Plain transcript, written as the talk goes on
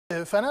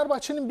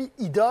Fenerbahçe'nin bir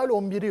ideal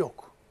 11'i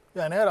yok.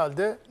 Yani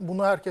herhalde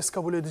bunu herkes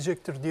kabul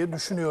edecektir diye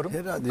düşünüyorum.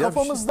 Herhalde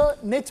Kafamızda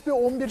net bir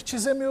 11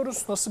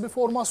 çizemiyoruz. Nasıl bir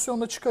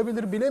formasyonla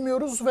çıkabilir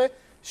bilemiyoruz ve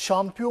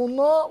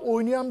şampiyonluğa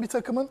oynayan bir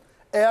takımın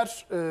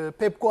eğer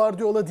Pep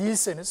Guardiola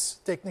değilseniz,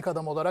 teknik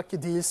adam olarak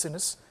ki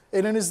değilsiniz,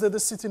 elinizde de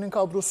City'nin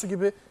kadrosu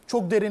gibi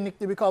çok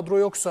derinlikli bir kadro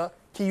yoksa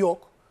ki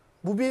yok.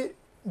 Bu bir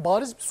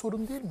bariz bir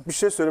sorun değil mi? Bir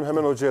şey söyleyeyim,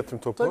 hemen hocaya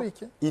atayım topu. Tabii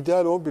ki.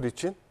 İdeal 11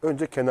 için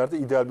önce kenarda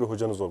ideal bir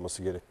hocanız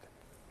olması gerekli.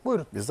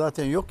 Buyurun.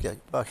 Zaten yok ya.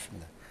 Bak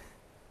şimdi.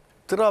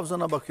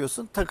 Trabzon'a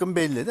bakıyorsun, takım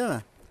belli değil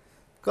mi?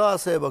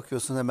 Galatasaray'a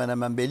bakıyorsun, hemen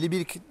hemen belli. Bir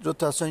iki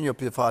rotasyon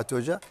yapıyor Fatih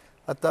Hoca.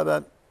 Hatta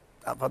ben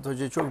Fatih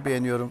Hoca'yı çok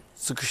beğeniyorum.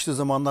 Sıkıştığı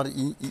zamanlar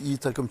iyi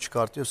takım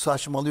çıkartıyor.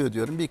 Saçmalıyor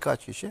diyorum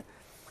birkaç kişi.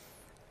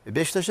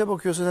 Beşiktaş'a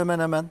bakıyorsun,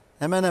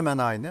 hemen hemen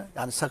aynı.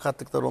 Yani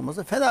sakatlıklar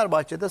olmasa.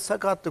 Fenerbahçe'de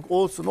sakatlık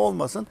olsun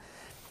olmasın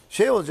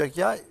şey olacak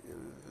ya,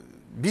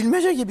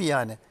 bilmece gibi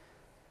yani.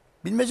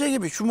 Bilmece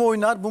gibi, şu mu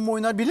oynar bu mu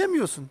oynar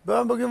bilemiyorsun.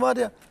 Ben bugün var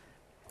ya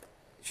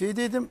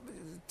şeydeydim,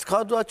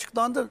 kadro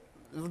açıklandı,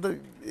 burada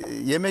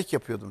yemek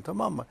yapıyordum,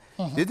 tamam mı?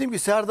 Dedim ki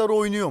Serdar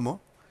oynuyor mu?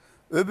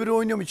 Öbürü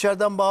oynuyor mu?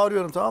 İçeriden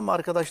bağırıyorum, tamam mı?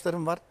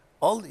 Arkadaşlarım var.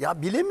 Al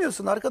ya,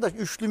 bilemiyorsun arkadaş.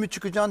 Üçlü mü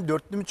çıkacaksın,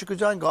 dörtlü mü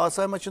çıkacaksın?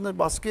 Galatasaray maçında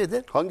baskı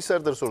yedi. Hangi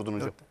Serdar'ı sordun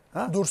hocam?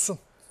 Ha? Dursun.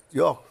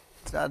 Yok.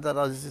 Serdar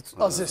Aziz'i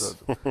Aziz.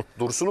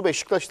 Dursun'u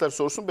Beşiktaşlar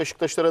sorsun.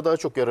 Beşiktaşlara daha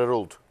çok yararı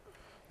oldu.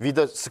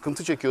 Vida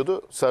sıkıntı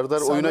çekiyordu.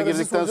 Serdar oyuna Serdar Aziz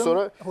girdikten hocam,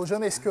 sonra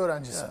hocanın eski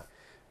öğrencisi.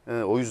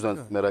 o yüzden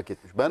merak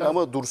etmiş. Ben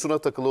ama Dursun'a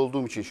takılı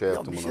olduğum için şey Ya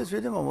yaptım bir bunu. şey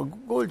söyleyeyim ama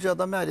golcü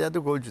adam her yerde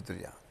golcüdür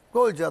ya.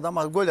 Golcü adam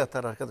gol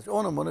atar arkadaş.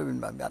 Onu bunu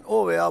bilmem yani.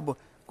 O veya bu.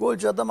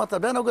 Golcü adam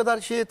atar. Ben o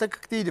kadar şeye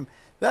takık değilim.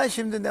 Ben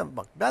şimdi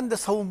bak, ben de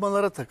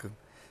savunmalara takım.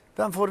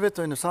 Ben forvet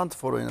oynadım,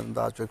 santrfor oynadım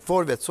daha çok.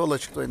 Forvet, sol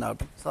açıkta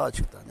oynardım. Sağ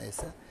açıkta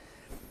neyse.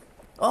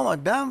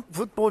 Ama ben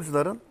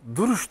futbolcuların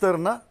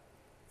duruşlarına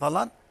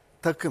falan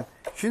takım.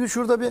 Şimdi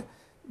şurada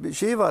bir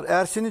şey var.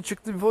 Ersin'in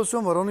çıktığı bir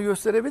pozisyon var. Onu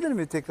gösterebilir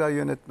mi tekrar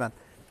yönetmen?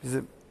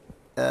 Bizim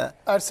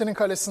Ersen'in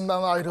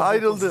kalesinden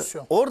ayrıldı.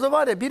 Pozisyon. Orada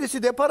var ya,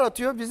 birisi depar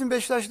atıyor. Bizim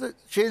Beşiktaşlı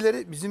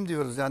şeyleri, bizim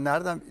diyoruz yani,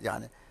 nereden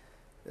yani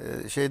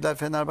şeyler,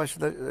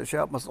 Fenerbahçe'de şey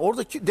yapmasın.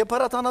 Oradaki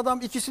depar atan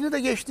adam ikisini de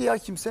geçti ya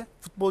kimse,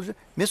 futbolcu.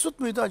 Mesut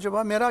muydu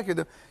acaba, merak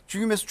ediyorum.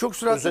 Çünkü Mesut çok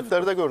süratli.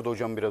 Özetlerde gördü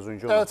hocam biraz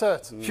önce onu.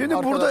 Evet. Şimdi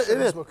burada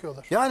evet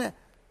bakıyorlar. yani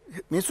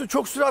Mesut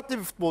çok süratli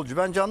bir futbolcu.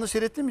 Ben canlı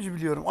seyrettiğim için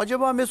biliyorum.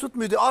 Acaba Mesut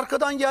muydu?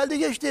 Arkadan geldi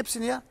geçti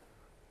hepsini ya.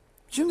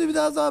 Şimdi bir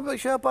daha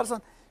şey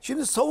yaparsan.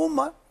 Şimdi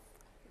savunma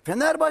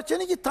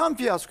Fenerbahçe'ninki tam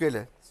fiyasko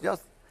hele. Ya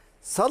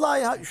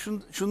Salah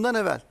şundan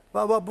evvel.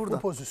 Baba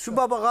burada. Şu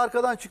baba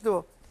arkadan çıktı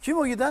o. Kim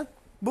o giden?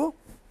 Bu.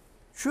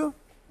 Şu.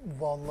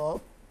 Vallahi.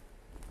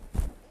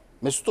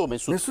 Mesut o,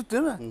 Mesut. Mesut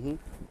değil mi? Hı.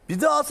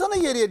 Bir de alsana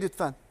geriye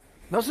lütfen.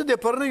 Nasıl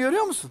deparını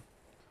görüyor musun?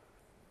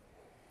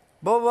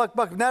 Baba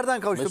bak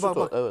nereden kavuştu, Mesut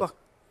bak. evet. Bak.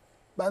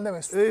 Ben de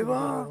Mesut'u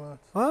Eyvah. görüyorum. Evet.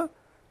 Ha?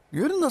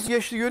 Görün nasıl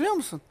geçti, görüyor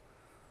musun?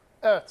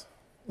 Evet.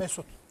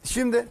 Mesut.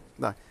 Şimdi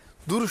bak,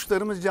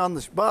 duruşlarımız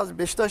yanlış. Bazı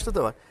Beşiktaş'ta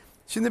da var.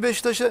 Şimdi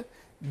Beşiktaş'a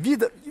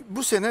Vida,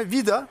 bu sene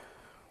Vida,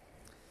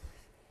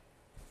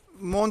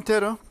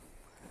 Montero,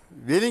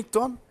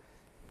 Wellington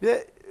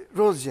ve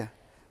Rozier.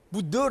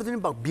 Bu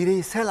dördünün bak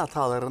bireysel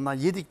hatalarından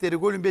yedikleri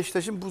golün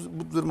Beşiktaş'ın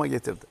bu duruma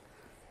getirdi.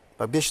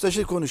 Bak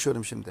Beşiktaş'ı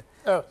konuşuyorum şimdi.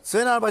 Evet.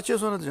 Fenerbahçe'ye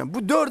sonra diyeceğim.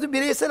 Bu dördü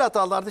bireysel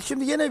hatalardı.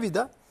 Şimdi yine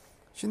Vida.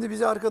 Şimdi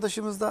bize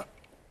arkadaşımız da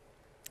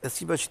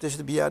eski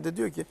Beşiktaş'ta bir yerde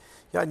diyor ki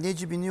ya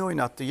Necip'i niye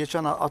oynattı?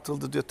 Geçen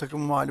atıldı diyor,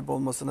 takımın mağlup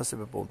olmasına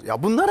sebep oldu.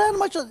 Ya bunlar her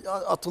maç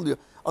atılıyor.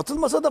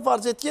 Atılmasa da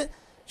farz et ki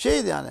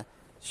şeydi yani.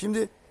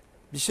 Şimdi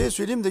bir şey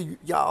söyleyeyim de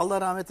ya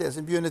Allah rahmet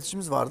eylesin, bir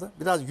yöneticimiz vardı.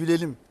 Biraz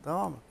gülelim,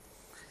 tamam mı?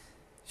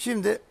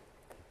 Şimdi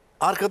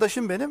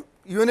arkadaşım benim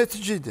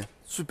yöneticiydi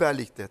Süper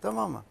Lig'de,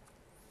 tamam mı?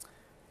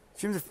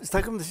 Şimdi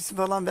takımda isim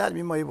falan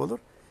vermeyeyim, ayıp olur.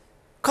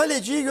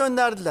 Kaleciyi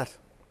gönderdiler.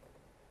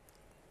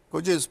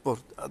 Kocaelispor,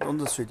 onu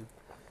da söyleyeyim.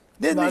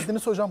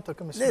 Verdiniz hocam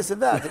takım ismi. Neyse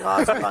verdik.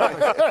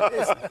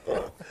 Neyse.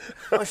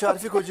 Baş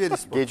harfi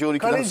Kocaelispor. Gece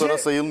 12'den sonra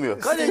sayılmıyor.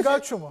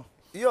 Kaleci mu?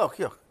 Yok.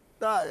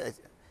 Daha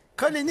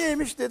kale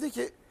neymiş dedi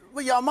ki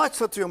ya maç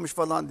satıyormuş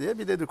falan diye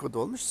bir dedikodu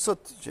olmuş.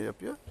 Şey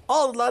yapıyor.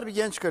 Aldılar bir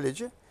genç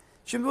kaleci.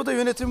 Şimdi o da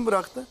yönetimi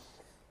bıraktı.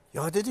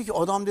 Ya dedi ki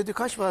adam dedi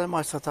kaç tane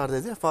maç satar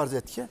dedi, farz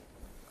et ki.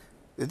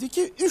 Dedi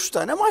ki 3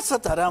 tane maç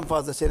satar en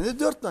fazla, senede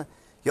 4 tane.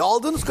 Ya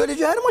aldığınız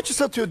kaleci her maçı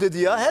satıyor dedi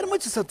ya. Her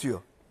maçı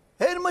satıyor.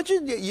 Her maçı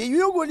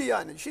yiyor golü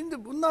yani.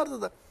 Şimdi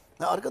bunlarda da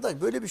ya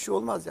arkadaş böyle bir şey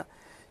olmaz ya.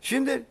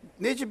 Şimdi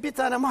Necip bir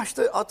tane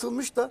maçta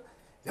atılmış da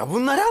ya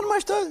bunlar her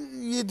maçta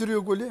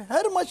yediriyor golü.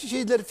 Her maç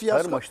şeyleri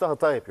fiyasko. Her maçta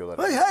hata yapıyorlar.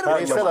 Hayır, her maçta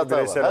bireysel hata var.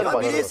 bireysel Her hata.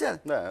 maçta. Bireysel.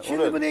 Ne,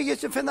 Şimdi oraya- bu neye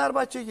geçin,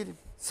 Fenerbahçe'ye geleyim.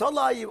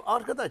 Salah'ı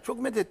arkadaş çok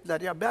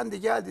methettiler ya. Ben de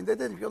geldiğinde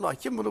dedim ki Allah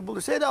kim bunu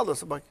bulur? Helal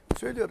bak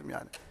söylüyorum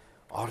yani.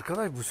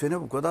 Arkadaş bu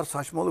sene bu kadar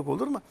saçmalık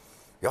olur mu?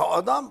 Ya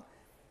adam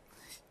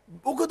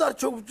o kadar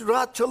çok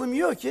rahat çalım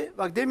yiyor ki.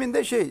 Bak demin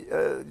de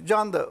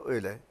Can da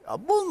öyle.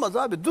 Ya bulmaz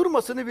abi,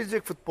 durmasını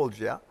bilecek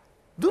futbolcu ya.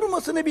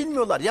 Durmasını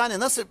bilmiyorlar. Yani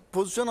nasıl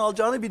pozisyon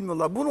alacağını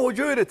bilmiyorlar. Bunu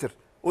hoca öğretir.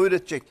 O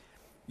öğretecek.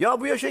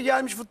 Ya bu yaşa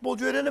gelmiş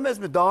futbolcu öğrenemez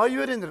mi? Daha iyi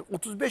öğrenir.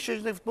 35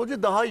 yaşındaki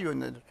futbolcu daha iyi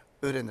öğrenir.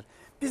 öğrenir.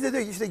 Biz de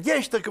diyor ki işte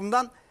genç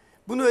takımdan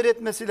bunu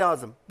öğretmesi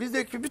lazım. Biz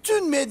de ki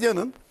bütün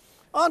medyanın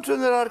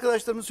antrenör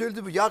arkadaşlarımın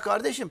söylediği bu. Ya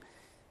kardeşim,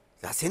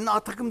 ya senin A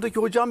takımdaki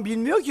hocan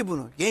bilmiyor ki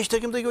bunu. Genç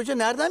takımdaki hoca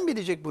nereden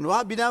bilecek bunu?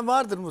 Ha, bilen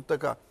vardır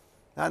mutlaka.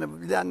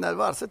 Yani bilenler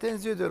varsa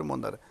tenzih ediyorum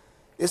onları.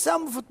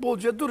 Sen bu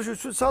futbolcuya dur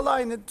şu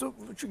Salah'ın,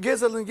 şu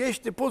Gezal'ın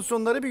geçtiği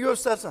pozisyonları bir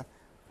göstersen.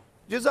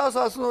 Ceza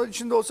sahasının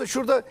içinde olsa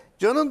şurada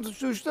canın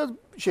düşüşte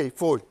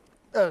faul.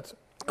 Evet.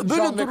 Böyle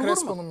Can ve durulur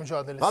Crespo'nun mu?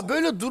 mücadelesi. Ha,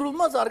 böyle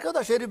durulmaz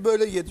arkadaş. Herif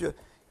böyle yediyor.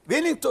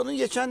 Wellington'un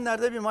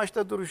geçenlerde bir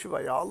maçta duruşu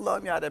var. Ya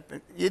Allah'ım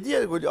yarabbim. 7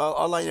 yer golü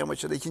Alanya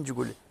maçında, ikinci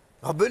golü.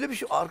 Ya böyle bir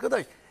şey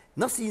arkadaş.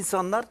 Nasıl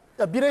insanlar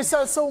Ya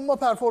bireysel savunma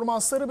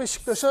performansları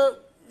Beşiktaş'a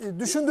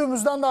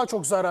düşündüğümüzden daha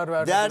çok zarar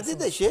verdi. derdi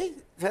de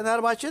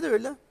Fenerbahçe de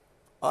öyle.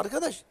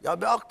 Arkadaş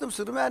ya bir aklım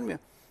sırrım ermiyor.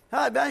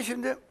 Ha ben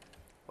şimdi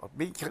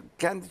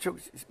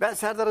ben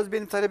Serdar Aziz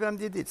benim talebem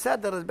diye değil.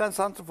 Serdar Aziz, ben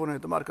santrafor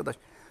oynadım arkadaş.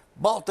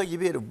 Balta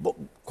gibi herif.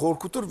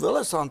 Korkutur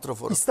böyle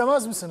santraforu.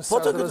 İstemez misiniz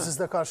Foto Serdar güzel.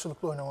 Aziz'le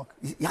karşılıklı oynamak?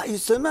 Ya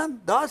istemem.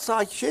 Daha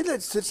sakin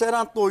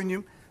Serant'la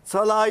oynayayım.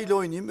 Salah ile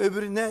oynayayım.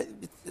 Öbürüne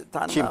bir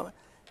tane Kim? daha var.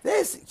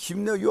 Neyse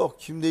kimde yok.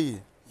 Kimde iyi.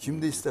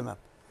 Kimde istemem.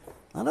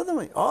 Anladın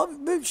mı? Abi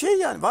böyle şey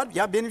yani var.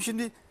 Ya benim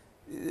şimdi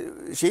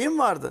şeyim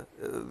vardı.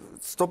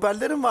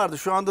 Stoperlerim vardı.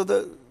 Şu anda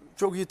da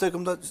çok iyi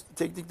takımda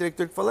teknik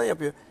direktörlük falan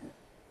yapıyor.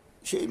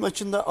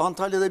 Maçında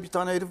Antalya'da bir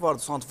tane herif vardı.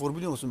 Santrafor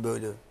biliyor musun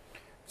böyle?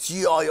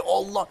 Siyah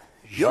Allah.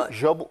 Ya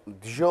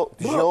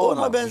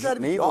Ona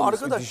benzer bir ya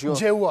arkadaş.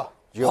 Cevva.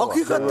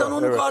 Hakikaten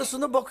onun Evet.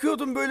 karşısına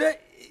bakıyordum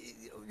böyle.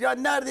 Ya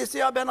neredeyse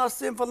ya ben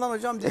hastayım falan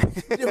hocam diye.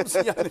 Biliyor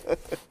musun yani?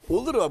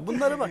 Olur mu?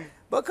 Bunlara bak.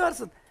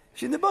 Bakarsın.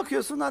 Şimdi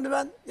bakıyorsun hani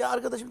ben ya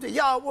arkadaşım diyor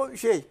ya o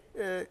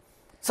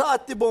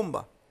saatli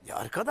bomba. Ya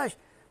arkadaş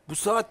bu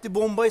saatli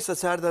bombaysa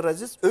Serdar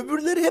Aziz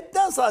öbürleri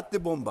hepten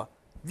saatli bomba.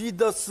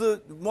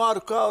 Vidası,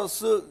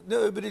 markası, ne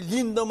öbürü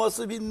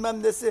lindaması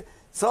bilmem nesi,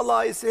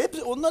 Salah'ısı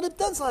hepsi onlar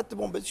hepten saatli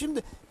bomba.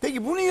 Şimdi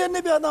peki bunun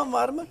yerine bir adam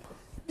var mı?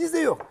 Bizde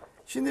yok.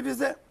 Şimdi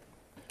bizde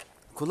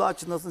kulağı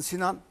çınlasın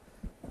Sinan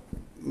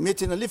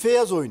Metin Ali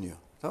Feyyaz oynuyor.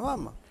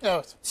 Tamam mı?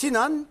 Evet.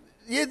 Sinan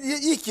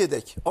ilk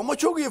yedek ama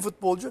çok iyi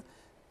futbolcu.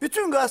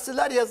 Bütün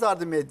gazeteler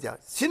yazardı medya.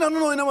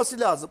 Sinan'ın oynaması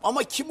lazım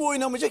ama kim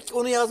oynamayacak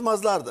onu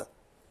yazmazlardı.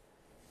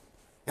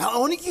 Ya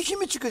 12 kişi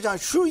mi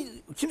çıkacaksın?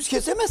 Kimse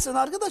kesemezsin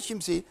arkadaş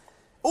kimseyi.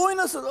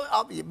 Oynasın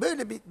abi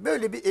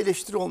böyle bir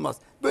eleştiri olmaz.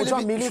 Böyle Hocam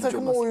bir milli düşünce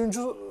takımda olmaz.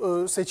 oyuncu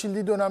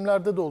seçildiği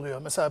dönemlerde de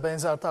oluyor. Mesela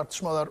benzer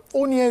tartışmalar.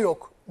 O niye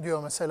yok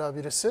diyor mesela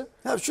birisi.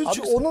 Ya şu Abi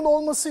çıksın. onun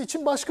olması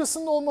için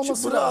başkasının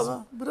olmaması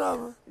lazım.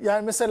 Bravo.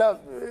 Yani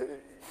mesela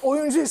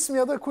oyuncu ismi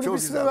ya da kulüp Çok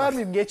ismi güzel bak.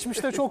 vermeyeyim.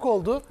 Geçmişte çok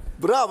oldu.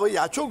 Bravo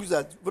ya çok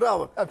güzel.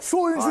 Bravo. Ya şu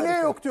oyuncu niye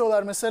Harika. yok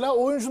diyorlar mesela.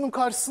 Oyuncunun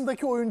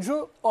karşısındaki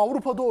oyuncu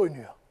Avrupa'da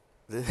oynuyor.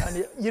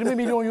 Yani 20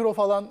 milyon euro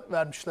falan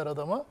vermişler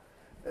adama.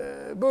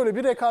 Böyle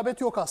bir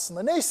rekabet yok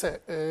aslında.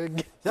 Neyse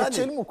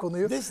geçelim o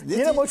konuyu.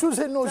 Yine maç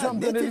üzerine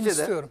hocam dönelim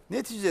istiyorum.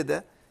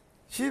 Neticede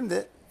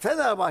şimdi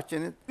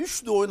Fenerbahçe'nin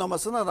üçlü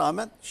oynamasına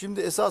rağmen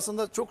şimdi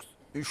esasında çok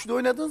üçlü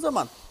oynadığın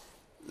zaman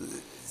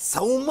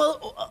savunma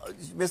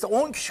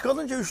mesela 10 kişi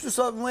kalınca üçlü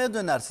savunmaya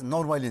dönersin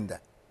normalinde.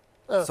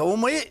 Evet.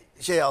 Savunmayı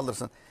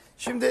alırsın.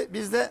 Şimdi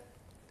bizde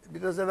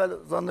biraz evvel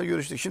Zan'la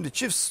görüştük. Şimdi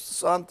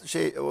çift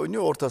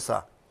oynuyor orta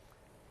saha.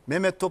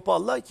 Mehmet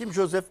Topal'la kim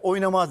Josef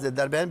oynamaz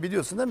dediler. Ben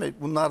biliyorsun değil mi?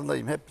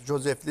 Bunlarlayım. Hep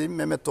Josef'liyim,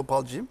 Mehmet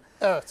Topal'cıyım.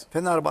 Evet.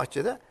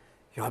 Fenerbahçe'de.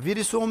 Ya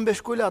birisi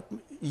 15 gol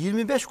atmış,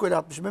 25 gol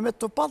atmış Mehmet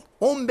Topal.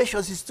 15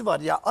 asisti var.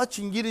 Ya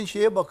açın girin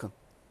şeye bakın.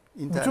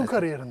 İnternete. Bütün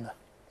kariyerinde.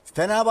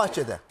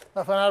 Fenerbahçe'de.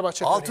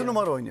 Fenerbahçe 6 kariyerinde.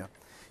 numara oynuyor.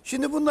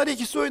 Şimdi bunlar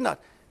ikisi oynar.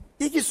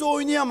 İkisi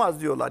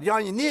oynayamaz diyorlar.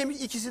 Yani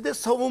neymiş? İkisi de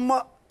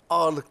savunma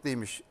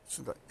ağırlıklıymış.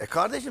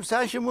 Kardeşim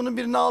sen şimdi bunun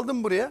birini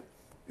aldın buraya.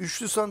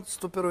 Üçlü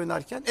stoper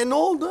oynarken. Ne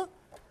oldu?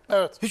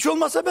 Evet. Hiç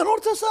olmazsa ben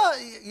orta saha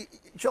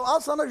al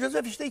sana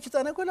Josef işte 2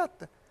 tane gol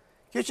attı.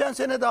 Geçen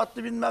sene de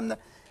attı bilmem ne.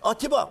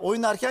 Atiba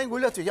oynarken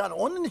gol atıyor. Yani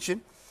onun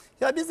için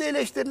ya biz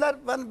eleştiriler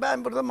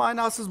ben burada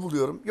manasız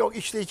buluyorum. Yok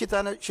işte 2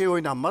 tane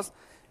oynanmaz.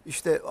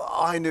 İşte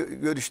aynı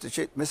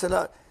görüşte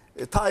mesela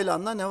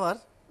Tayland'da ne var?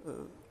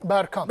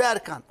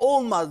 Berkan.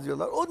 Olmaz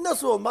diyorlar. O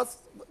nasıl olmaz?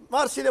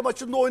 Marsilya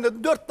maçında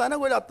oynadın 4 tane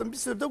gol attın. Bir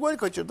sürü de gol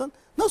kaçırdın.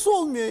 Nasıl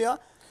olmuyor ya?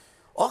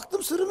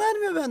 Aklım sırrım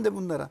ermiyor bende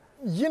bunlara.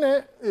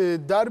 Yine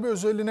derbi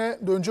özeline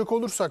dönecek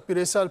olursak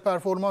bireysel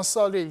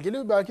performanslarla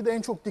ilgili belki de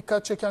en çok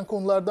dikkat çeken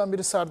konulardan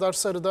biri Serdar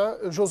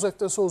Sarı'da Josef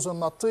de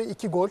Souza'nın attığı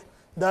 2 gol.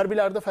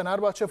 Derbilerde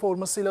Fenerbahçe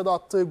formasıyla da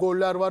attığı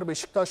goller var.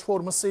 Beşiktaş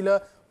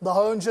formasıyla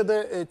daha önce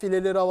de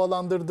fileleri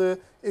havalandırdığı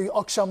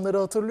akşamları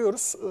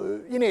hatırlıyoruz.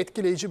 Yine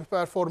etkileyici bir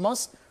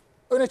performans.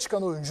 Öne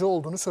çıkan oyuncu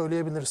olduğunu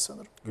söyleyebiliriz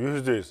sanırım.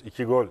 %100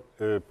 2 gol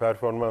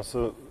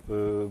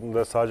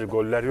performansında sadece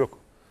goller yok.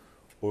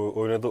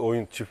 Oynadığı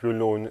oyun, çift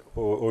yönlü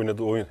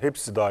oynadığı oyun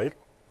hepsi dahil.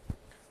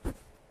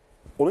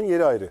 Onun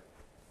yeri ayrı.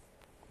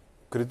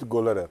 Kritik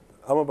goller yaptı.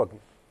 Ama bakın,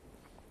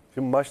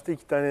 şimdi maçta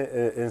 2 tane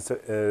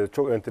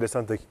çok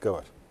enteresan dakika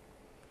var.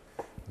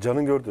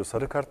 Can'ın gördüğü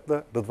sarı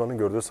kartla Rıdvan'ın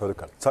gördüğü sarı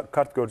kart.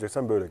 Kart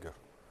göreceksen böyle gör.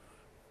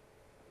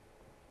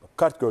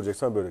 Kart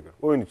göreceksen böyle gör.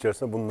 Oyun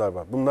içerisinde bunlar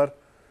var. Bunlar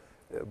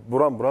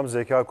buram buram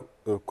zeka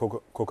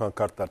kokan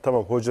kartlar.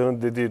 Tamam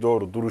hocanın dediği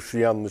doğru, duruşu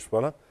yanlış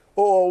falan.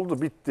 O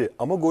oldu bitti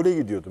ama gole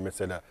gidiyordu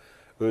mesela.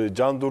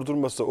 Can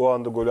durdurmasa o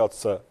anda golü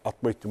atsa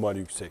atma ihtimali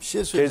yüksek. Bir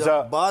şey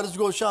söyleyeceğim. Keza Bariz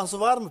gol şansı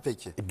var mı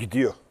peki?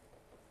 gidiyor.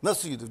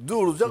 Nasıl gidiyor?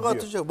 Duracak, Gidiyor.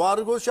 atacak.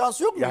 Bariz gol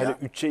şansı yok mu Yani ya?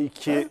 3'e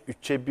 2,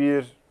 3'e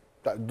 1.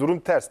 Durum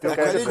ters. Ya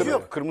Dikkat kaleci edin.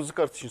 yok. Kırmızı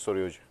kart için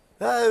soruyor hoca.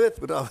 Ha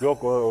evet bravo.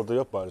 Yok orada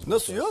yok bariz.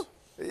 Nasıl yok?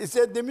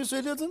 Sen demin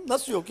söylüyordun.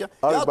 Nasıl yok ya?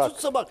 Abi ya bak.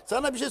 tutsa bak.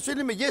 Sana bir şey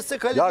söyleyeyim mi? Geçse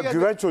kaleci Ya geldi.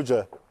 Güvenç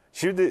Hoca.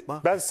 Şimdi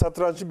ben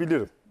satrancı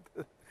bilirim.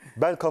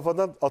 Ben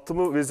kafadan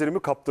atımı vezirimi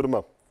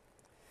kaptırmam.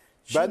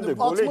 Ben Şimdi de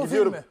gole atma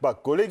gidiyorum. filmi.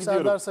 Bak gole gidiyorum.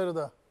 Serdar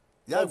Sarı'da.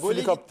 Ya Ben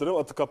fili kaptırırım,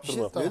 atı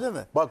kaptırmam. Öyle mi?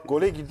 Bak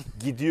gole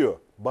gidiyor.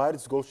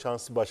 Bariz gol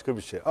şansı başka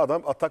bir şey.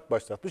 Adam atak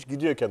başlatmış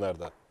gidiyor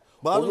kenarda.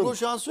 Bariz Onun- gol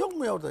şansı yok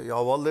mu ya orada?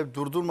 Ya vallahi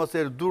durdurmasa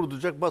herif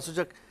durduracak,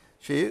 basacak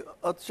şeyi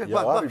atacak. Ya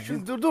bak abi bak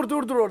şimdi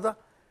dur orada.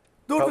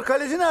 Dur Tamam.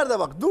 kaleci nerede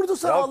bak?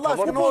 Durdursana Ya Allah tamam,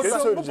 aşkına bir şey orada.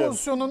 Bu söyleyeceğim.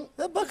 pozisyonun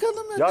Ya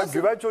bakalım Ya nasıl?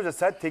 Güvenç Hoca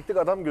sen teknik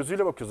adam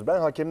gözüyle bakıyorsun. Ben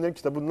hakemlerin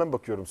kitabından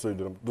bakıyorum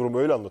söylüyorum. Durumu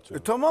öyle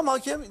anlatıyorum. Tamam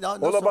hakem. Ya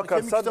nasıl hakemin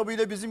bakarsan-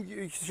 kitabıyla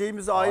bizim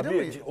şeyimiz ayrı mı?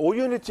 Abi, o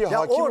yönetiyor Ya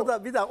hakim.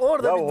 orada bir dakika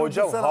orada Ya bir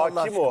hocam durdursana Allah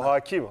hakim aşkına. o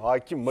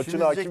hakim. Maçın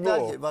Şimdi hakimi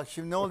diyecekler o. ki, bak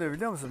şimdi ne oluyor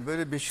biliyor musun?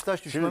 Böyle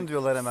Beşiktaş düşmanı Şimdi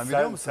diyorlar hemen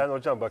biliyor musun? Sen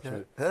hocam bak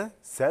şimdi. He?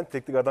 Sen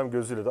teknik adam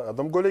gözüyle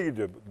adam gole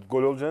gidiyor.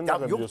 Gol olacağını Ya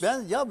nereden yok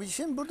biliyorsun? ben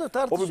şimdi burada O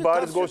tartışıyor. bir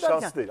bariz gol derken-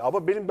 şansı değil.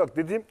 Ama benim bak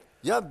dediğim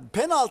Ya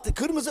penaltı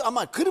kırmızı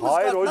ama kırmızı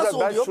hayır kart hocam nasıl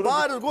ben oluyor? şunu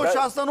Bariz gol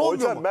şanstan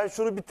olmuyor hocam, mu? ben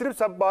şunu bitirip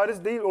sen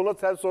bariz değil ona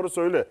sen sonra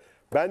söyle.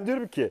 Ben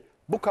diyorum ki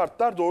bu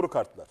kartlar doğru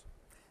kartlar.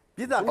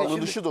 Bir dakika şimdi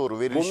Alınışı doğru,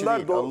 verilişi Bunlar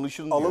değil. doğru.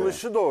 Alınışını diyor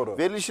Alınışı yani. doğru.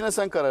 Verilişine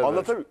sen karar ver.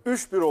 Anlatabiliyor muyum?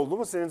 3-1 oldu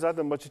mu senin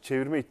zaten maçı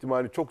çevirme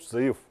ihtimali çok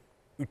zayıf.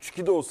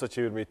 3-2 de olsa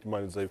çevirme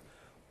ihtimali zayıf.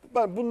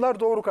 Bunlar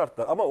doğru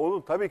kartlar ama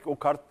onun tabii ki o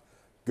kart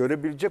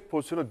görebilecek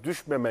pozisyona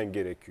düşmemen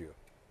gerekiyor.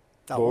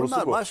 ya doğrusu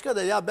bunlar bu. başka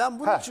da ya ben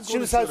bunun Ha, için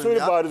şimdi sen konuşuyorum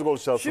söyle ya. bariz gol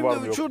şansı var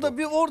mı, yok şurada mu?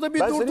 bir orada bir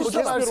Ben seni durdursana.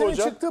 kesmiyorum Ersen'in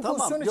hocam. çıktığı Tamam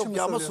pozisyon için yok mi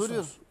ya ama soruyorsunuz?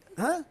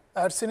 soruyorsun. Ha?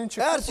 Ersen'in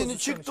çıktığı Ersin'in pozisyon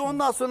çıktı için.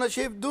 ondan sonra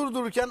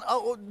durdururken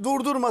o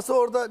durdurmasa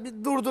orada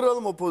bir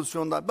durduralım o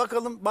pozisyonda.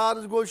 Bakalım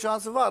bariz gol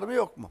şansı var mı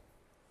yok mu?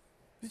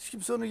 Hiç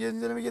kimse onu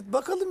yenileme get.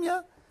 Bakalım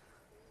ya.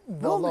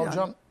 Ne oldu Vallahi yani?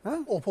 hocam Ha?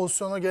 o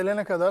pozisyona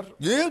gelene kadar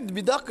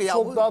Bir dakika ya.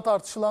 çok daha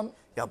tartışılan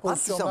Ya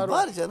pozisyonlar tartışan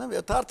var. var canım.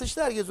 Ya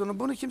tartıştı herkes onu.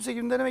 Bunu kimse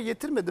gündeme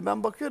getirmedi.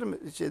 Ben bakıyorum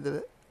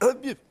şeylere.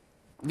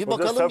 Bir Hocam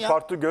bakalım sen ya.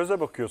 farklı gözle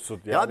bakıyorsun.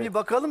 Ya Yani. bir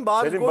bakalım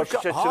bari Senin gol bakış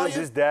açına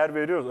Hayır. biz değer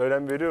veriyoruz,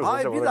 önem veriyoruz.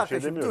 Hayır hocam, bir ona dakika şey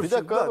şimdi dur. demiyoruz. Bir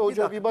dakika şimdi, abi,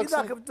 hoca bir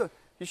baksana. Bir dakika dur.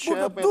 Hiç şey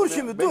Burada, yapmayalım. dur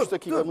şimdi 5 dur.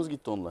 dakikamız dur.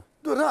 gitti onunla.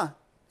 Dur ha.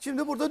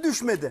 Şimdi burada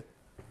düşmedi.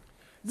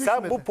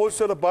 Sen bu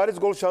pozisyonda bariz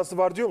gol şansı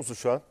var diyor musun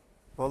şu an?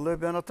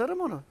 Vallahi ben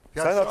atarım onu.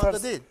 Ya Sen şu anda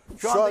atarsın. değil. Şu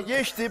Şu anda an-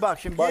 geçti bak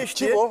şimdi Bak,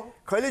 geçti. kim o?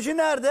 Kaleci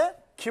nerede?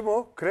 Kim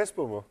o?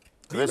 Crespo mu?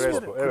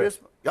 Crespo. Evet.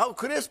 Ya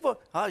Crespo.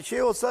 Ha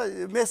şey olsa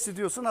Messi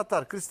diyorsun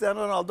atar.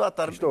 Cristiano Ronaldo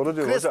atar. İşte onu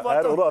diyorum Crespo hocam. Eğer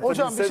atar. onu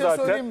Hocam, atabilse bir şey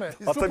söyleyeyim mi?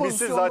 Şu atabilse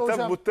pozisyonda zaten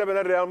hocam-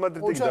 muhtemelen Real Madrid'e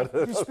Hocam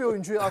gider. hiçbir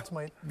oyuncuyu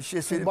atmayın. Bir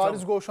şey Çünkü söyleyeyim.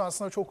 bariz gol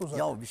şansına çok uzak.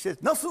 Ya bir şey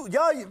nasıl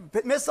ya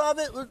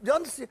mesafe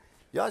yalnız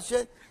ya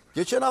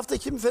geçen hafta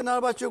kim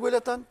Fenerbahçe gol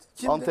atan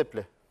kimdi?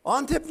 Antep'le.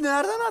 Antep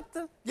nereden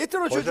attı? Getir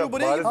o çocuğu Hocam,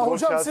 buraya. bariz Ha, gol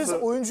hocam şansı- siz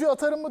oyuncuyu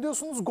atarım mı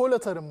diyorsunuz, gol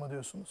atarım mı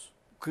diyorsunuz?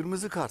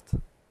 Kırmızı kart.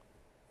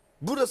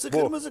 Burası Bu.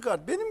 kırmızı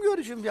kart. Benim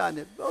görüşüm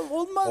yani.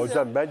 Olmaz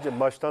Hocam bence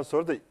maçtan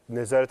sonra da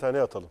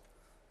nezarethaneye atalım.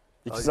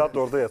 2 saat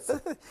orada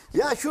yatsın.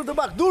 ya. Ya şurada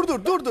bak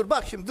dur.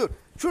 Bak şimdi dur.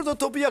 Şurada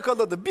topu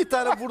yakaladı. Bir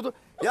tane vurdu.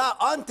 Ya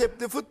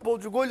Antepli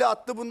futbolcu golü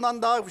attı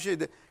bundan daha bir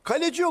şeydi.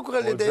 Kaleci yok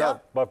kalede Hocam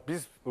ya. bak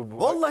biz...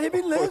 Vallahi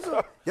billahi.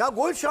 Ya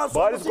gol şansı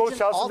Bariz olması gol için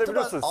şansını da altı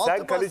biliyorsun. bas- Sen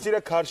altı bas- kaleciyle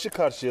karşı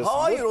karşıyasın.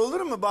 Hayır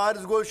olur mu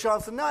bariz gol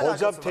şansı ne alakası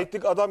Hocam var?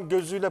 teknik adam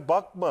gözüyle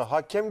bakma.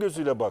 Hakem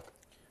gözüyle bak.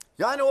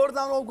 Yani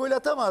oradan o gol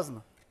atamaz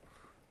mı?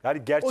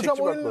 Yani gerçekçi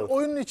Hocam bakma.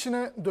 oyunun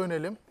içine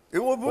dönelim.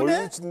 O bu Oyun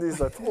ne? içindeyiz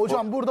zaten.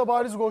 Hocam burada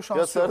bariz gol şansı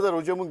Ya yok. Serdar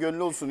hocamın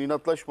gönlü olsun,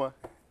 inatlaşma.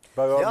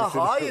 Bak abi Ya bir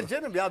şey hayır diyorum.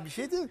 canım ya bir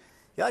şey değil.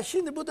 Ya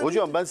şimdi bu da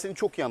Hocam ben seni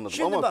çok iyi anladım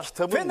Şimdi ama bak,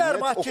 kitabı net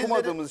Fenerbahçelileri-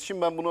 okumadığımız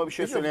için ben buna bir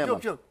şey söyleyemem.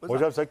 Yok.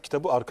 Hocam sen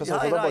kitabı arka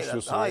sayfadan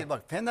başlıyorsun. Hayır ya.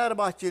 bak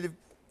Fenerbahçeli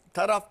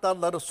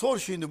taraftarları sor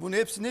şimdi bunu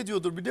hepsi ne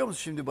diyordur biliyor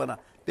musun şimdi bana?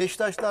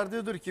 Beşiktaşlar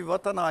diyordur ki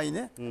vatan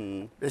haini.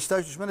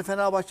 Beşiktaş düşmanı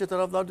Fenerbahçe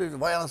taraftarları diyor.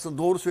 Vay anasını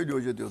doğru söylüyor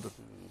hoca diyordur.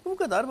 Bu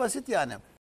kadar basit yani.